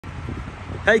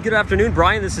Hey, good afternoon,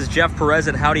 Brian. This is Jeff Perez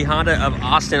at Howdy Honda of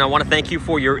Austin. I want to thank you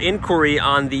for your inquiry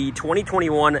on the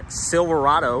 2021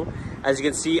 Silverado. As you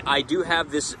can see, I do have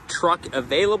this truck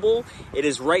available. It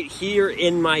is right here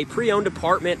in my pre-owned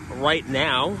department right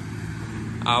now.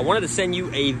 I wanted to send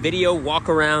you a video walk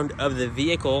around of the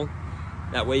vehicle.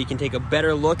 That way you can take a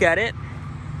better look at it.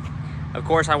 Of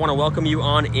course, I want to welcome you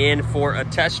on in for a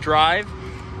test drive.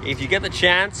 If you get the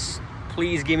chance,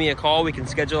 please give me a call. We can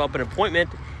schedule up an appointment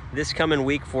this coming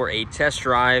week for a test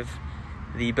drive.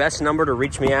 The best number to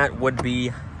reach me at would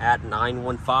be at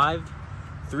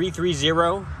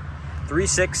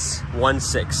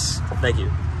 915-330-3616. Thank you.